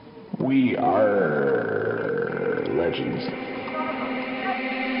We are legends.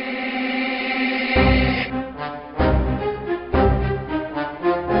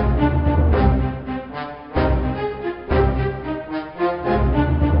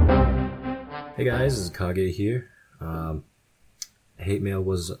 Hey guys, this is Kage here. Hate Mail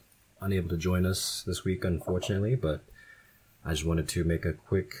was unable to join us this week, unfortunately, but I just wanted to make a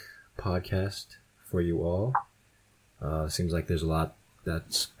quick podcast for you all. Seems like there's a lot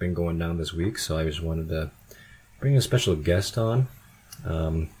that's been going down this week, so I just wanted to bring a special guest on.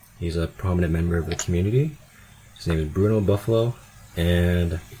 He's a prominent member of the community. His name is Bruno Buffalo,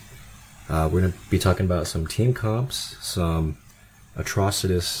 and we're going to be talking about some team comps, some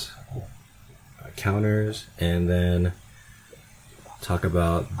Atrocitus counters, and then talk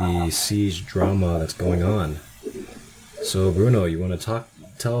about the Siege drama that's going on. So Bruno, you want to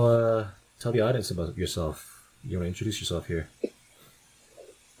tell the audience about yourself? You want to introduce yourself here?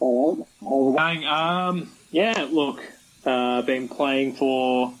 All right. How's it going? Been playing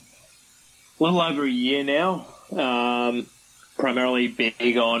for a little over a year now. Primarily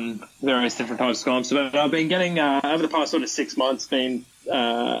big on various different types of comps, but I've been getting over the past sort of 6 months, getting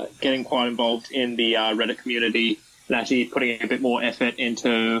quite involved in the Reddit community and actually putting a bit more effort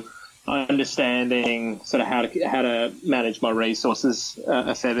into understanding sort of how to manage my resources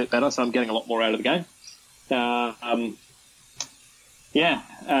a fair bit better. So I'm getting a lot more out of the game.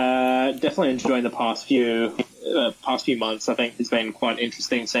 Definitely enjoying the past few months. I think it's been quite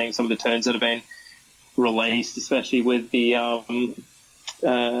interesting seeing some of the turns that have been released, especially with the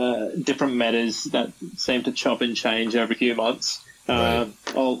different metas that seem to chop and change every few months. Right.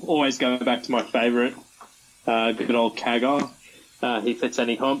 I'll always go back to my favourite, good old Kagar. He fits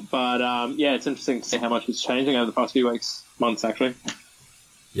any comp, but it's interesting to see how much it's changing over the past few months actually.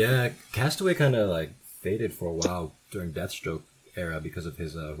 Yeah, Castaway kind of like faded for a while during Deathstroke era because of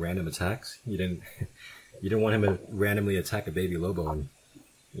his random attacks. You didn't want him to randomly attack a baby Lobo and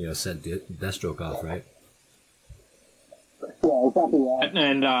set Deathstroke off, right? Yeah, exactly.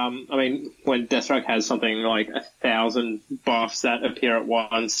 And when Deathstroke has something like 1,000 buffs that appear at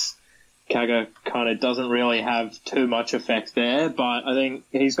once, Kaga kind of doesn't really have too much effect there. But I think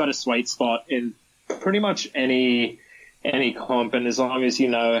he's got a sweet spot in pretty much any comp, and as long as you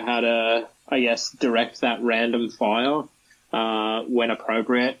know how to, I guess, direct that random fire when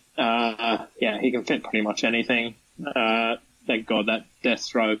appropriate, he can fit pretty much anything. Thank God that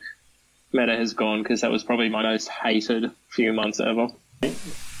Deathstroke meta has gone, because that was probably my most hated few months ever.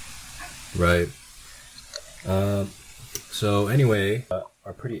 Right. So anyway,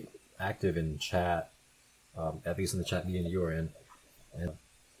 are pretty active in chat, at least in the chat me and you are in, and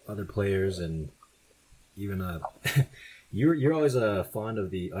other players, and even you're always fond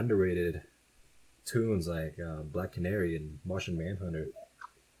of the underrated tunes like Black Canary and Martian Manhunter,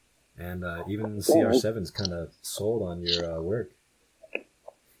 and even CR7's kind of sold on your work.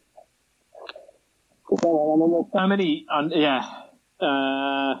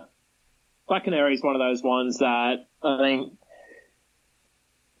 Black Canary is one of those ones that I think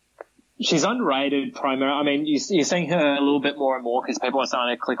she's underrated primarily. I mean, you're seeing her a little bit more and more because people are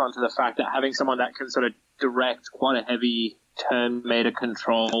starting to click onto the fact that having someone that can sort of direct quite a heavy turn meter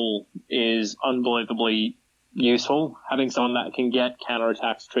control is unbelievably useful. Having someone that can get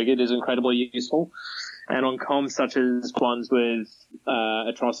counterattacks triggered is incredibly useful. And on comms such as ones with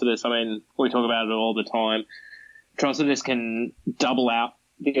Atrocitus, I mean, we talk about it all the time. Atrocitus can double out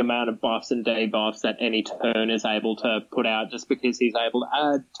the amount of buffs and debuffs that any turn is able to put out just because he's able to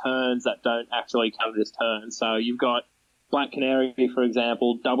add turns that don't actually count as turns. So you've got Black Canary, for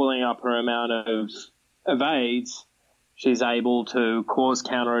example, doubling up her amount of evades. She's able to cause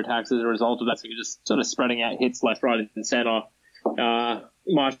counterattacks as a result of that, so you're just sort of spreading out hits left, right, and centre.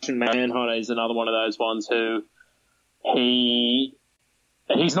 Martian Manhunter is another one of those ones who he's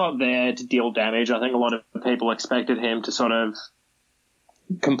not there to deal damage. I think a lot of people expected him to sort of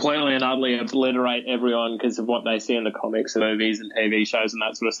completely and utterly obliterate everyone because of what they see in the comics and movies and TV shows and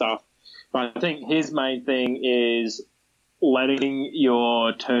that sort of stuff. But I think his main thing is letting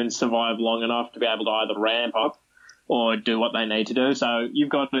your turns survive long enough to be able to either ramp up or do what they need to do. So you've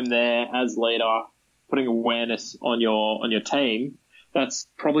got him there as leader, putting awareness on your team. That's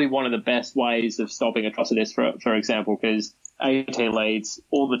probably one of the best ways of stopping Atrocitus, for example, because AT leads,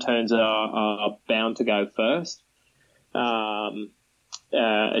 all the turns are bound to go first.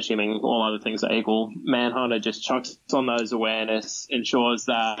 Assuming all other things are equal. Manhunter just chucks on those awareness, ensures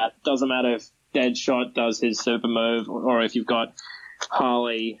that doesn't matter if Deadshot does his super move or if you've got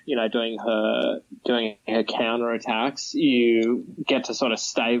Harley, doing her counter attacks, you get to sort of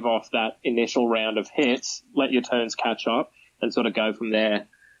stave off that initial round of hits, let your turns catch up, and sort of go from there.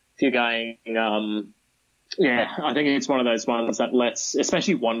 If if you're going, I think it's one of those ones that lets,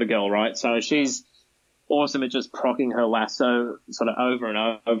 especially Wonder Girl, right? So she's awesome at just procking her lasso sort of over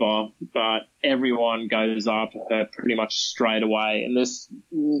and over, but everyone goes after her pretty much straight away. And this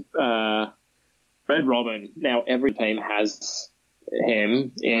Red Robin, now every team has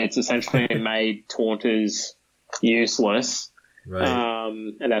him. It's essentially made Taunters useless. Right.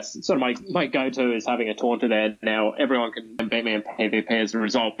 And that's sort of my go-to is having a Taunter there. Now everyone can beat me in PvP as a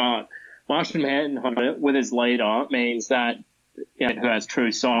result, but Martian Manhunter with his leader means that who has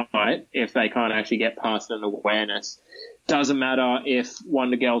true sight if they can't actually get past an awareness. Doesn't matter if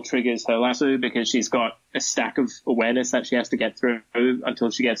Wonder Girl triggers her lasso because she's got a stack of awareness that she has to get through until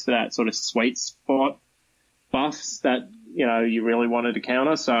she gets to that sort of sweet spot buffs that, you really wanted to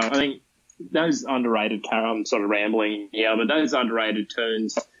counter. So I think those underrated, I'm sort of rambling here, but those underrated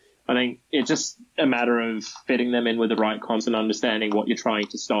turns, I think it's just a matter of fitting them in with the right comps and understanding what you're trying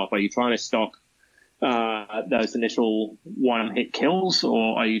to stop. Are you trying to stop those initial one-hit kills,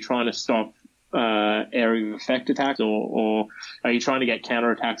 or are you trying to stop area of effect attacks, or are you trying to get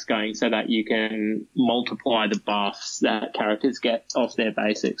counterattacks going so that you can multiply the buffs that characters get off their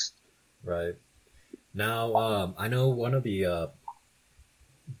basics? Right. Now, I know one of the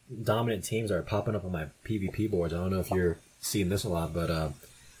dominant teams are popping up on my PvP boards. I don't know if you're seeing this a lot, but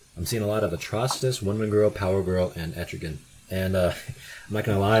I'm seeing a lot of Atrocitus, Wonder Girl, Power Girl, and Etrigan. And I'm not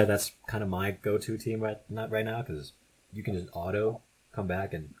going to lie, that's kind of my go-to team right now because you can just auto come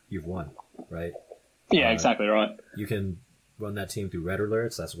back and you've won, right? Yeah, exactly right. You can run that team through red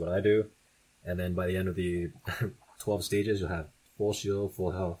alerts. That's what I do. And then by the end of the 12 stages, you'll have full shield,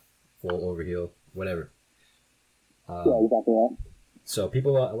 full health, full overheal, whatever. Yeah, exactly right. So a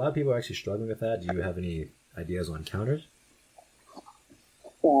lot of people are actually struggling with that. Do you have any ideas on counters?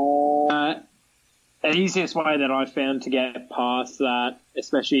 The easiest way that I found to get past that,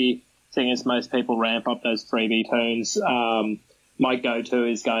 especially seeing as most people ramp up those freebie tunes, my go-to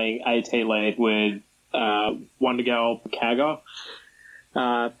is going AT lead with Wonder Girl Kaga.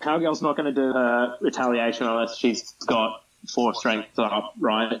 Power Girl's not going to do her retaliation unless she's got 4 strength up,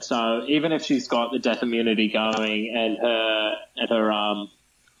 right? So even if she's got the death immunity going and her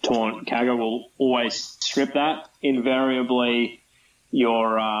taunt, Kaga will always strip that. Invariably,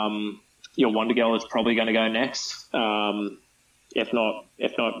 your Wonder Girl is probably going to go next, if not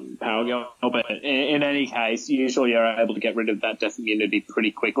Power Girl. But in any case, usually you're able to get rid of that death immunity pretty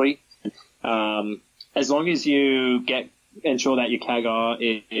quickly. As long as you ensure that your Kaga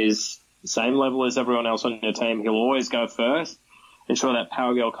is the same level as everyone else on your team, he'll always go first. Ensure that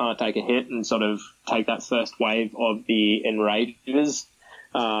Power Girl can't take a hit and sort of take that first wave of the enrages,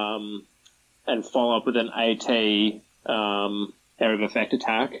 and follow up with an AT area of effect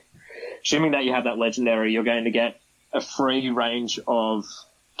attack. Assuming that you have that legendary, you're going to get a free range of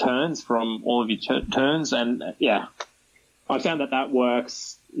turns from all of your turns, and I found that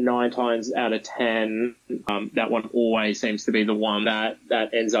works 9 times out of 10. That one always seems to be the one that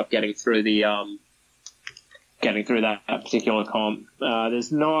ends up getting through that particular comp.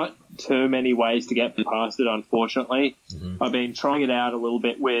 There's not too many ways to get past it, unfortunately. Mm-hmm. I've been trying it out a little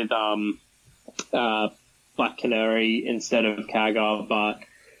bit with Black Canary instead of Kaga, but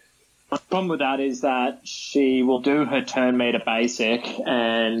the problem with that is that she will do her turn meter basic,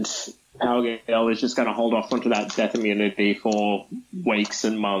 and Power Girl is just going to hold off onto that death immunity for weeks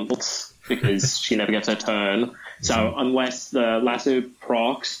and months because she never gets her turn. So unless the lasso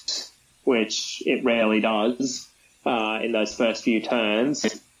procs, which it rarely does in those first few turns,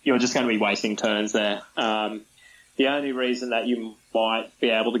 you're just going to be wasting turns there. The only reason that you might be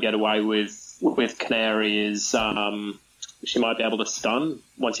able to get away with Canary is she might be able to stun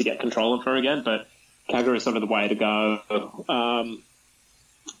once you get control of her again, but Kaga is sort of the way to go.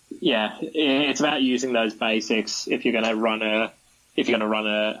 It's about using those basics if you're going to run a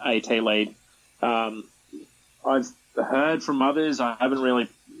AT lead. I've heard from others, I haven't really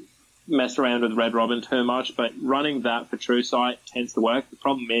messed around with Red Robin too much, but running that for True Sight tends to work. The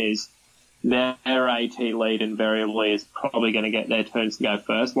problem is their AT lead invariably is probably going to get their turns to go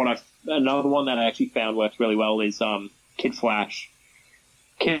first. Another one that I actually found works really well is Kid Flash.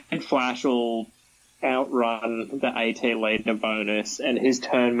 Kid Flash will outrun the AT leader bonus, and his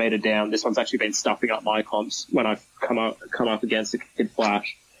turn meter down. This one's actually been stuffing up my comps when I've come up against a Kid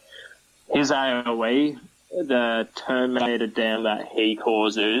Flash. His AoE, the turn meter down that he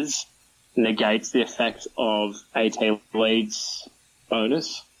causes, negates the effect of AT lead's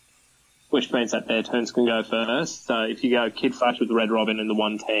bonus, which means that their turns can go first. So if you go Kid Flash with Red Robin in the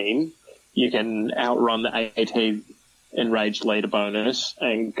one team, you can outrun the AT enraged leader bonus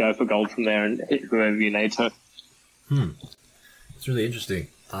and go for gold from there and hit whoever you need to. It's really interesting.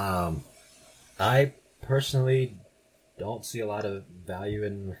 I personally don't see a lot of value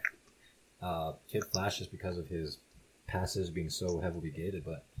in Kid Flash just because of his passes being so heavily gated,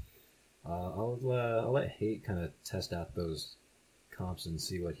 but I'll let Hate kind of test out those comps and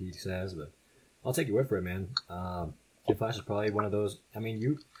see what he says, but I'll take your word for it, man. Kid Flash is probably one of those. I mean,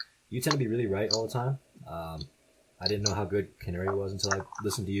 you tend to be really right all the time. I didn't know how good Canary was until I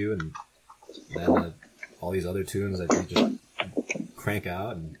listened to you, and then all these other tunes that you just crank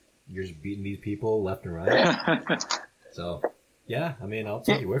out, and you're just beating these people left and right. So, yeah, I mean, I'll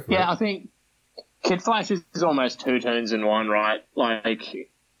take your word for it. Yeah, I think Kid Flash is almost two tunes in one, right? Like,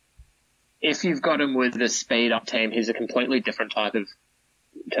 if you've got him with the speed up team, he's a completely different type of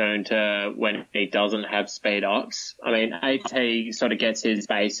tune to when he doesn't have speed ups. I mean, AT sort of gets his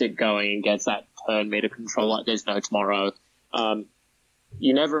basic going and gets that turn meter control like there's no tomorrow.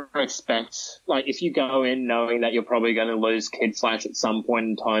 You never expect, like, if you go in knowing that you're probably going to lose Kid Flash at some point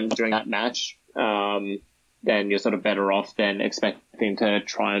in time during that match, then you're sort of better off than expecting to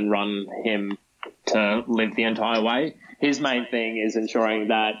try and run him to live the entire way. His main thing is ensuring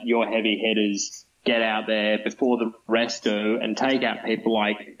that your heavy hitters get out there before the rest do and take out people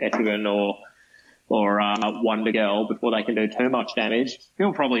like Etrigan or Wonder Girl before they can do too much damage.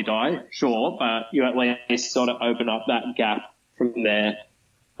 He'll probably die, sure, but you at least sort of open up that gap from there.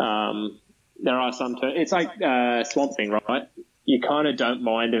 There are some it's like Swamp Thing, right? You kind of don't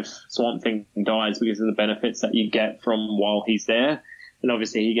mind if Swamp Thing dies because of the benefits that you get from while he's there. And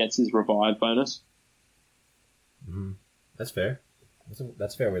obviously he gets his revive bonus. Mm-hmm. That's fair.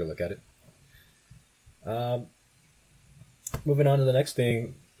 That's a fair way to look at it. Moving on to the next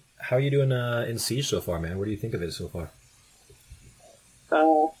thing. How are you doing in Siege so far, man? What do you think of it so far?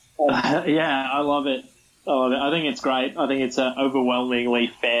 Yeah, I love it. I think it's great. I think it's an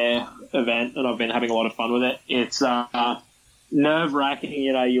overwhelmingly fair event, and I've been having a lot of fun with it. It's nerve-wracking,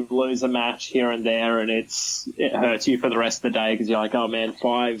 you lose a match here and there, and it hurts you for the rest of the day because you're like, oh man,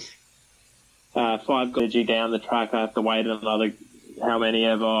 five got you down the track. I have to wait another however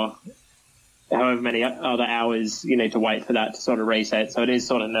many other hours you need to wait for that to sort of reset. So it is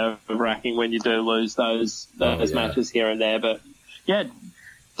sort of nerve-wracking when you do lose those matches here and there. But yeah,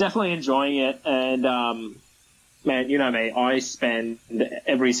 definitely enjoying it. And man, you know me, I spend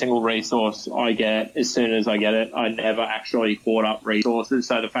every single resource I get as soon as I get it. I never actually hoard up resources.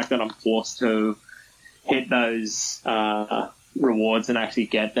 So the fact that I'm forced to hit those rewards and actually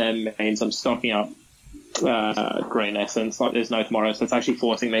get them means I'm stocking up green essence like there's no tomorrow. So it's actually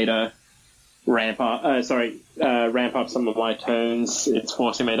forcing me to ramp up some of my tunes. It's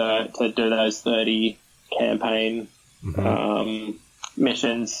forcing me to do those 30 campaign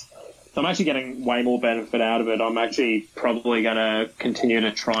missions. So I'm actually getting way more benefit out of it. I'm actually probably going to continue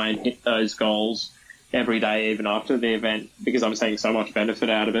to try and hit those goals every day, even after the event, because I'm seeing so much benefit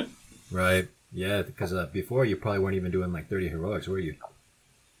out of it. Right. Yeah, because before you probably weren't even doing like 30 heroics, were you?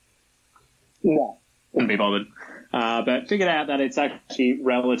 No. Wouldn't be bothered. But figured out that it's actually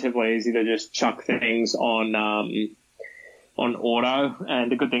relatively easy to just chuck things on auto. And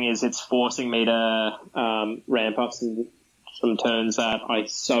the good thing is it's forcing me to ramp up some turns that I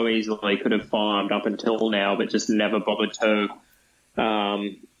so easily could have farmed up until now, but just never bothered to.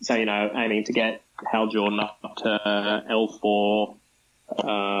 So, aiming to get Hal Jordan up to L4,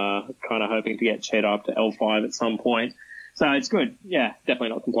 kind of hoping to get Chet up to L5 at some point. So it's good. Yeah, definitely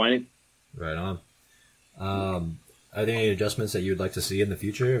not complaining. Right on. Are there any adjustments that you'd like to see in the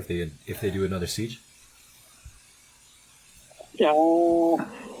future if they do another Siege?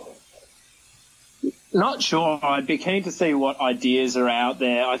 Not sure. I'd be keen to see what ideas are out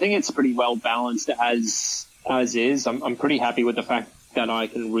there. I think it's pretty well balanced as is. I'm pretty happy with the fact that I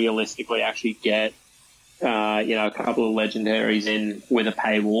can realistically actually get a couple of legendaries in with a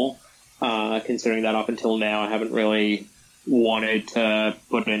paywall. Considering that up until now I haven't really wanted to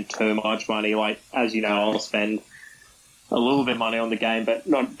put in too much money. Like, as you know, I'll spend a little bit of money on the game, but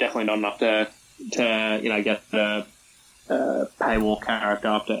definitely not enough to get the paywall character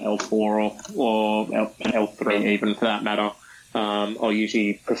up to L4 or L3 even for that matter. I'll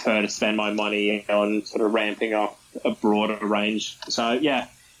usually prefer to spend my money on sort of ramping up a broader range. So yeah,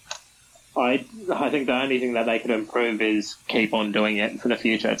 I think the only thing that they could improve is keep on doing it for the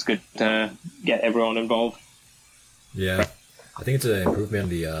future. It's good to get everyone involved. Yeah, I think it's an improvement on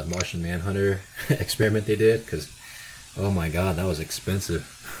the Martian Manhunter experiment they did, because, oh my god, that was expensive.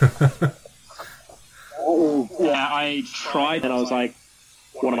 Yeah, I tried and I was like,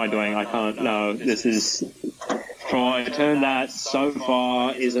 what am I doing? I can't, no, this is, for a turn that so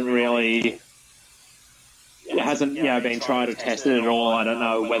far isn't really, it hasn't, been tried or tested at all. I don't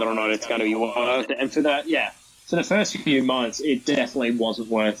know whether or not it's going to be worth it. And for that, yeah, So the first few months, it definitely wasn't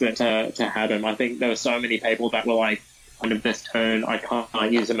worth it to have him. I think there were so many people that were like, "End of this turn, I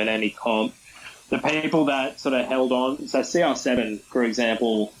can't use him in any comp." The people that sort of held on, so CR7, for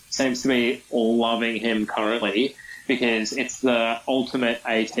example, seems to be loving him currently because it's the ultimate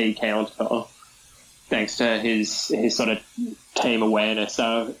AT counter, thanks to his sort of team awareness.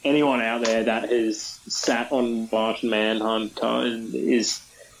 So anyone out there that has sat on Martian Manhunter is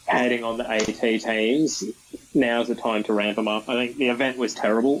hating on the AT teams, now's the time to ramp them up. I think the event was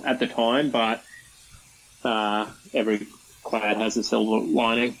terrible at the time, but every cloud has a silver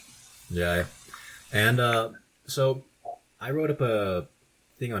lining. Yeah. And so I wrote up a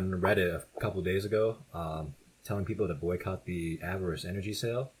thing on Reddit a couple of days ago telling people to boycott the Avarice Energy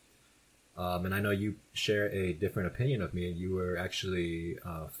sale. And I know you share a different opinion of me, and you were actually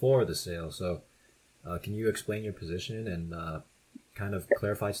for the sale. So can you explain your position and kind of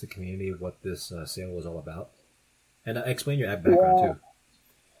clarify to the community what this sale was all about? And explain your background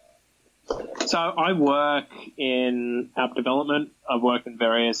too. So I work in app development. I've worked in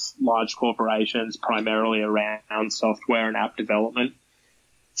various large corporations, primarily around software and app development.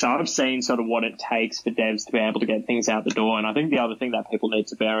 So I've seen sort of what it takes for devs to be able to get things out the door. And I think the other thing that people need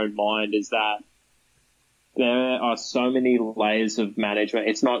to bear in mind is that there are so many layers of management.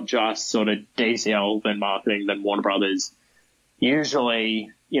 It's not just sort of DCL, then marketing, then Warner Brothers.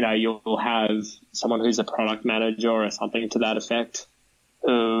 Usually, you'll have someone who's a product manager or something to that effect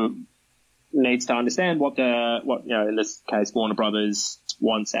who needs to understand what in this case, Warner Brothers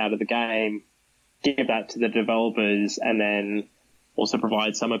wants out of the game, give that to the developers, and then also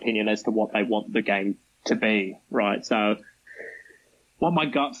provide some opinion as to what they want the game to be, right? So what my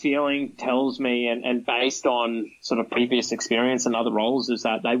gut feeling tells me, and based on sort of previous experience and other roles, is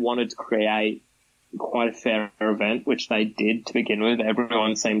that they wanted to create quite a fair event, which they did to begin with.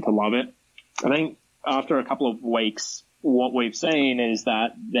 Everyone seemed to love it. I think after a couple of weeks, what we've seen is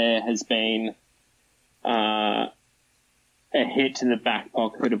that there has been a hit to the back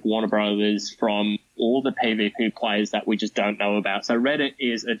pocket of Warner Brothers from all the PvP players that we just don't know about. So Reddit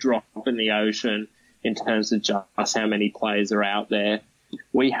is a drop in the ocean in terms of just how many players are out there.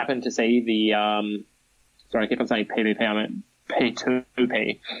 We happen to see the, I keep on saying PvP, I meant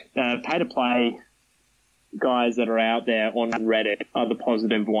P2P. Pay-to-play guys that are out there on Reddit are the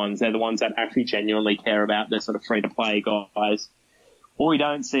positive ones. They're the ones that actually genuinely care about the sort of free-to-play guys. What we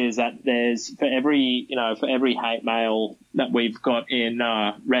don't see is that there's, for every hate mail that we've got in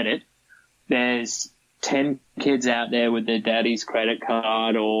Reddit, there's 10 kids out there with their daddy's credit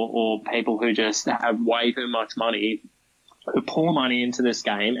card or people who just have way too much money, who pour money into this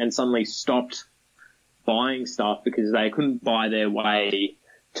game and suddenly stopped buying stuff because they couldn't buy their way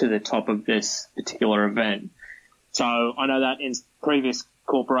to the top of this particular event. So I know that in previous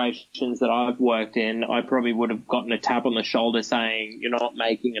corporations that I've worked in, I probably would have gotten a tap on the shoulder saying, "You're not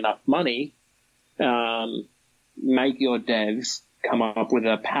making enough money. Make your devs come up with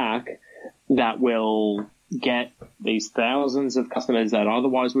a pack that will get these thousands of customers that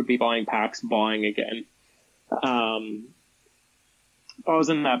otherwise would be buying packs buying again." If I was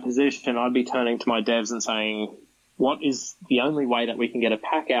in that position, I'd be turning to my devs and saying, what is the only way that we can get a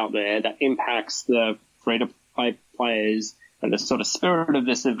pack out there that impacts the free-to-play players and the sort of spirit of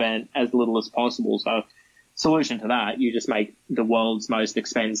this event as little as possible? So solution to that, you just make the world's most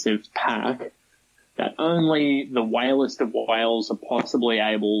expensive pack that only the whalest of whales are possibly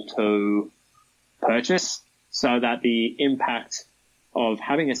able to purchase, so that the impact of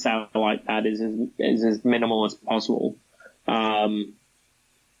having a sale like that is as minimal as possible.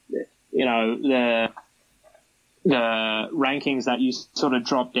 The rankings that you sort of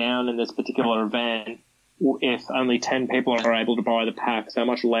drop down in this particular event, if only 10 people are able to buy the pack, so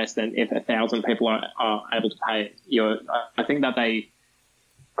much less than if 1,000 people are able to pay it. I think that they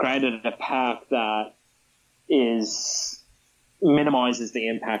created a pack that minimizes the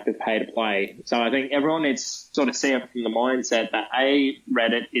impact of pay to play. So I think everyone needs to sort of see it from the mindset that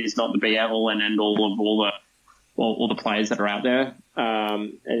Reddit is not the be all and end all of all the players that are out there.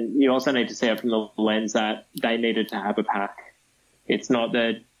 And you also need to see it from the lens that they needed to have a pack. It's not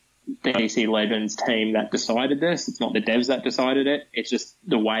the DC Legends team that decided this. It's not the devs that decided it. It's just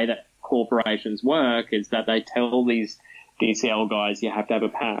the way that corporations work is that they tell these DCL guys you have to have a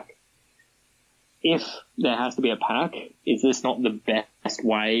pack. If there has to be a pack, is this not the best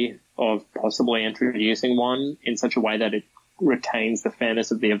way of possibly introducing one in such a way that it retains the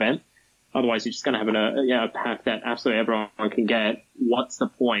fairness of the event? Otherwise, you're just going to have a pack that absolutely everyone can get. What's the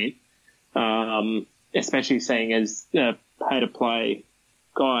point? Especially seeing as pay-to-play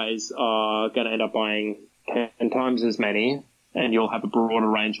guys are going to end up buying 10 times as many, and you'll have a broader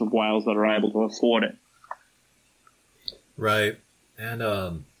range of whales that are able to afford it. Right. And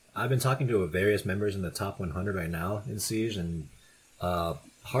I've been talking to various members in the top 100 right now in Siege, and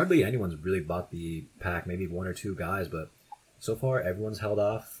hardly anyone's really bought the pack, maybe one or two guys, but so far everyone's held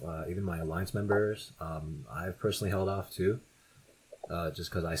off, even my Alliance members. I've personally held off too,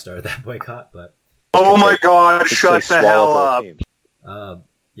 just because I started that boycott, but... Oh my god, shut the hell up!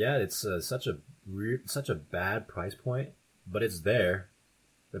 Yeah, it's such a bad price point, but it's there.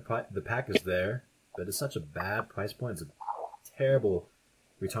 The pack is there, but it's such a bad price point. It's a terrible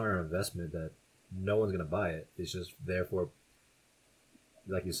return on investment that no one's gonna buy it. It's just there for,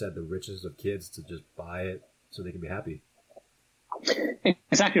 like you said, the richest of kids to just buy it so they can be happy.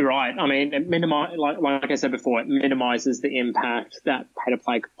 Exactly right. I mean, it like I said before, it minimizes the impact that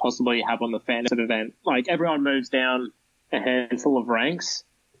pay-to-play could possibly have on the fans of the event. Like, everyone moves down a handful of ranks.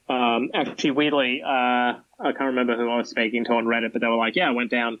 Actually, weirdly, I can't remember who I was speaking to on Reddit, but they were like, yeah, I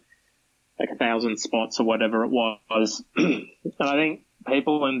went down like 1,000 spots or whatever it was. And I think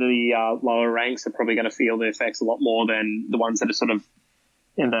people in the lower ranks are probably going to feel the effects a lot more than the ones that are sort of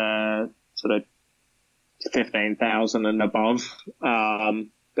in the sort of 15,000 and above.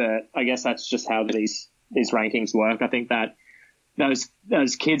 But I guess that's just how these rankings work. I think that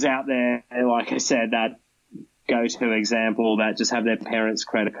those kids out there, like I said, that go-to example that just have their parents'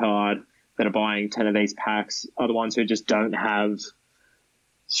 credit card that are buying 10 of these packs are the ones who just don't have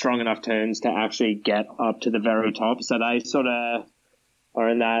strong enough turns to actually get up to the very top. So they sort of are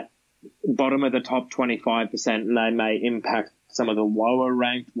in that bottom of the top 25%, and they may impact some of the lower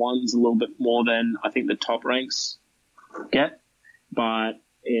ranked ones a little bit more than I think the top ranks get, but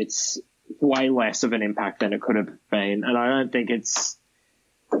it's way less of an impact than it could have been. And I think it's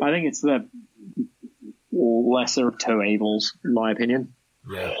the lesser of two evils, in my opinion.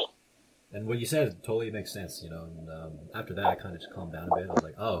 Yeah. And what you said totally makes sense, and after that I kind of just calmed down a bit. I was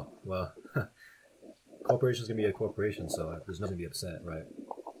like, oh, well, corporation's going to be a corporation, so there's nothing to be upset, right?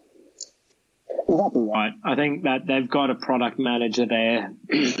 Right. I think that they've got a product manager there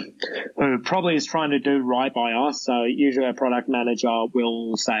who probably is trying to do right by us. So usually a product manager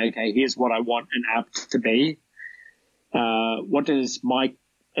will say, okay, here's what I want an app to be. What does my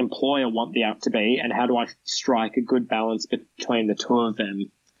employer want the app to be, and how do I strike a good balance between the two of them?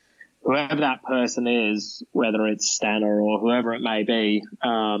 Whoever that person is, whether it's Stanner or whoever it may be,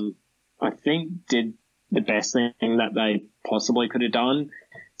 I think did the best thing that they possibly could have done.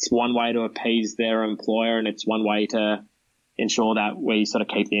 It's one way to appease their employer, and it's one way to ensure that we sort of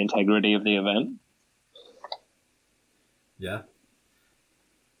keep the integrity of the event. Yeah.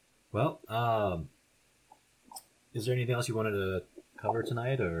 Well, is there anything else you wanted to cover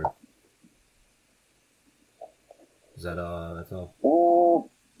tonight, or is that that's all?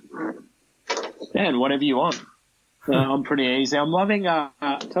 Man, whatever you want. I'm pretty easy. I'm loving.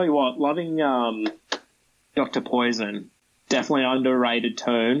 Tell you what, loving Dr. Poison. Definitely underrated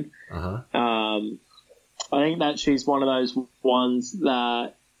tone. I think that she's one of those ones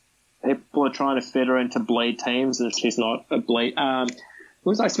that people are trying to fit her into bleed teams, and she's not a bleed. Who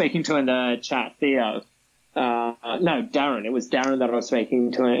was I speaking to in the chat? Theo. No, Darren. It was Darren that I was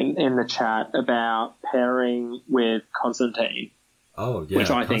speaking to in the chat about pairing with Constantine. Oh, yeah. Which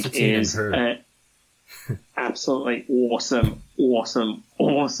I think is an absolutely awesome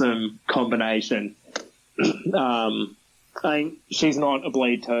combination. I think she's not a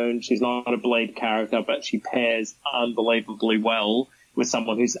bleed tone, she's not a bleed character, but she pairs unbelievably well with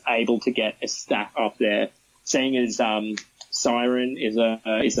someone who's able to get a stack up there. Seeing as Siren is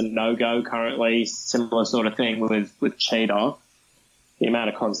a no-go currently, similar sort of thing with Cheetah, the amount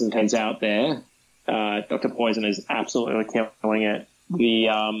of Constantines out there, Dr. Poison is absolutely killing it. The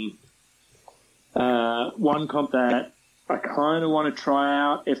one comp that I kind of want to try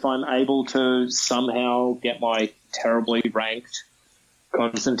out if I'm able to somehow get my terribly ranked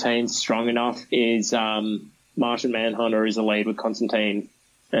Constantine strong enough is Martian Manhunter is a lead with Constantine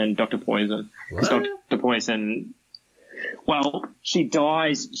and Dr. Poison. Dr. Poison, well, she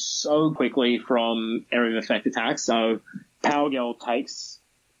dies so quickly from area of effect attacks, so Power Girl takes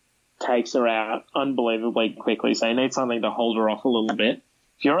her out unbelievably quickly, so you need something to hold her off a little bit.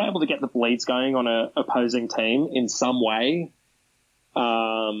 If you're able to get the bleeds going on an opposing team in some way,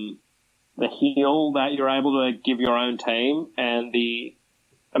 the heal that you're able to give your own team and the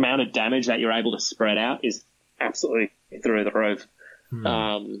amount of damage that you're able to spread out is absolutely through the roof.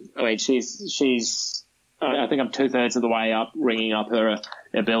 I mean, she's I think I'm 2/3 of the way up, ringing up her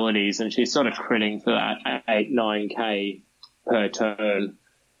abilities, and she's sort of critting for that 8-9k per turn.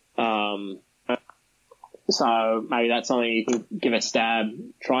 So maybe that's something you can give a stab.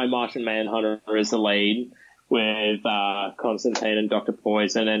 Try Martian Manhunter as the lead with Constantine and Dr.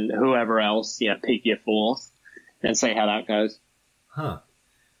 Poison and whoever else, pick your fourth. and see how that goes. Huh.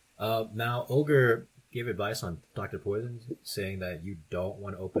 Now, Ogre gave advice on Dr. Poison, saying that you don't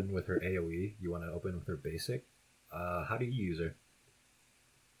want to open with her AoE, you want to open with her basic. How do you use her?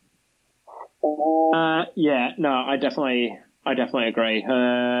 I definitely agree.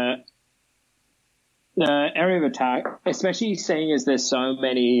 Her area of attack, especially seeing as there's so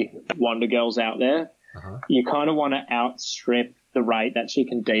many Wonder Girls out there, you kind of want to outstrip the rate that she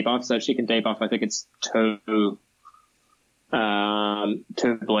can debuff. So she can debuff, I think it's two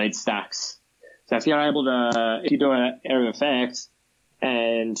bleed stacks. So if you're able to, if you do an area of effect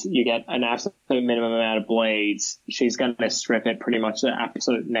and you get an absolute minimum amount of bleeds, she's going to strip it pretty much the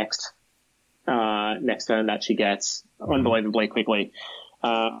absolute next turn that she gets unbelievably quickly.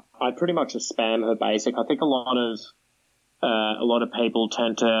 I pretty much just spam her basic. I think a lot of people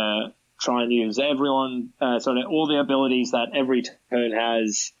tend to try and use everyone, sort of all the abilities that every turn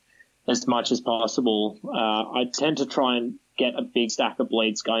has as much as possible. I tend to try and get a big stack of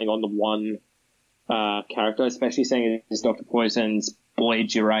bleeds going on the one character, especially seeing as Dr. Poison's bleed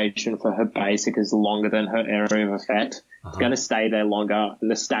duration for her basic is longer than her area of effect. It's going to stay there longer, and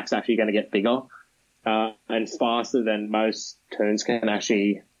the stack's actually going to get bigger and faster than most turns can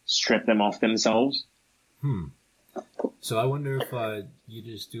actually strip them off themselves. So I wonder if you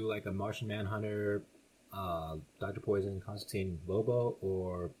just do like a Martian Manhunter, Dr. Poison, Constantine, Lobo,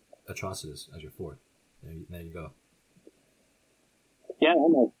 or Atrocitus as your fourth. There you go. Yeah, that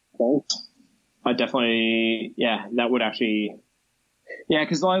makes sense. I definitely, that would actually,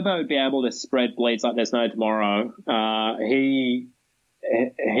 because Lobo would be able to spread bleeds like there's no tomorrow. He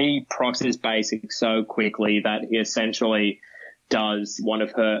procs his basic so quickly that he essentially does one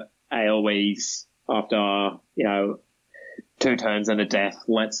of her AoEs after, 2 turns and a death,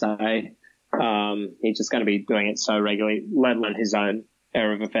 let's say. He's just going to be doing it so regularly, let alone his own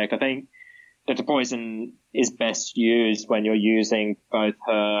area of effect. I think Dr. Poison is best used when you're using both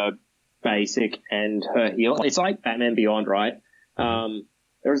her basic and her heal. It's like Batman Beyond, right?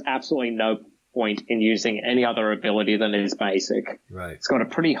 There is absolutely no point in using any other ability than his basic. Right. It's got a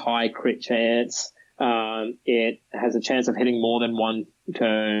pretty high crit chance. It has a chance of hitting more than one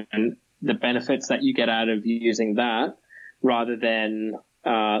turn. The benefits that you get out of using that, rather than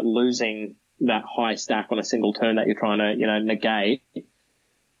losing that high stack on a single turn that you're trying to, negate.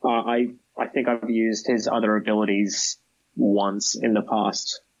 I think I've used his other abilities once in the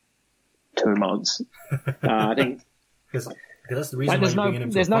past 2 months. I think because that's the reason why you bring him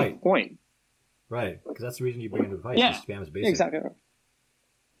to there's the fight. No point. Right, because that's the reason you bring him to the fight. Yeah, spam his basic. Exactly right.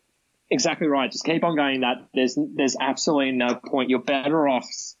 Exactly right. Just keep on going. That there's absolutely no point. You're better off,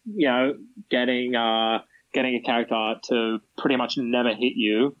 getting a character to pretty much never hit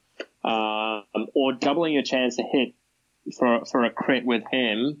you, or doubling your chance to hit for a crit with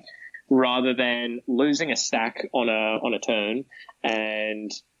him, rather than losing a stack on a turn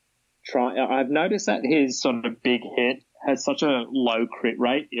and try. I've noticed that his sort of big hit has such a low crit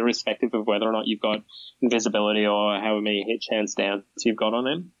rate, irrespective of whether or not you've got invisibility or however many hit chance downs you've got on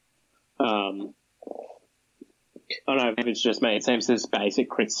him. I don't know if it's just me. It seems this basic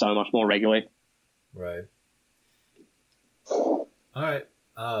crits so much more regularly. Right. All right.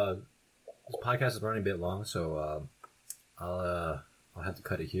 This podcast is running a bit long, so I'll have to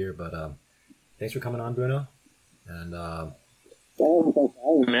cut it here. But thanks for coming on, Bruno. And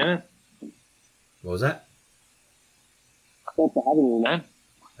man, what was that? Thanks for having me, man.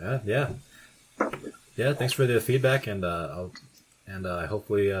 Yeah. Thanks for the feedback, and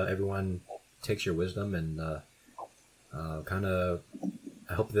hopefully everyone takes your wisdom and I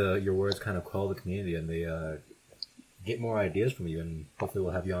hope your words kind of call the community and they get more ideas from you, and hopefully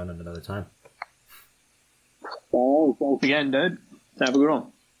we'll have you on another time. Thanks again, dude. Have a good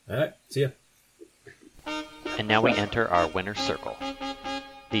one. All right, see ya. And now we enter our winner's circle.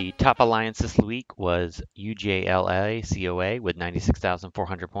 The top alliance this week was UJLA COA with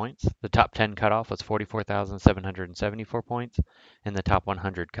 96,400 points. The top 10 cutoff was 44,774 points, and the top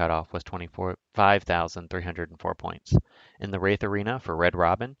 100 cutoff was 25,304 points. In the Wraith Arena for Red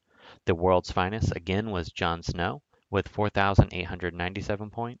Robin, the world's finest again was Jon Snow with 4,897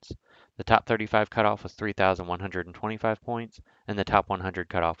 points. The top 35 cutoff was 3,125 points, and the top 100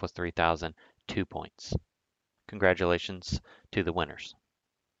 cutoff was 3,002 points. Congratulations to the winners.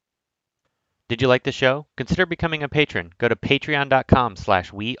 Did you like the show? Consider becoming a patron. Go to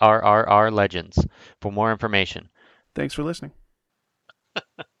patreon.com/WeRRRLegends for more information. Thanks for listening.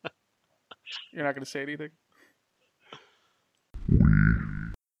 You're not going to say anything? We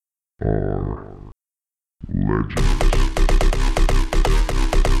are legends.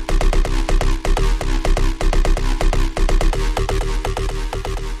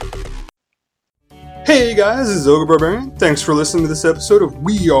 Hey guys! guys, this is Ogre Barbarian. Thanks for listening to this episode of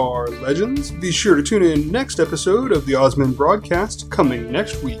We Are Legends. Be sure to tune in next episode of the Osmond broadcast coming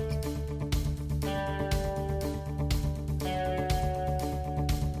next week.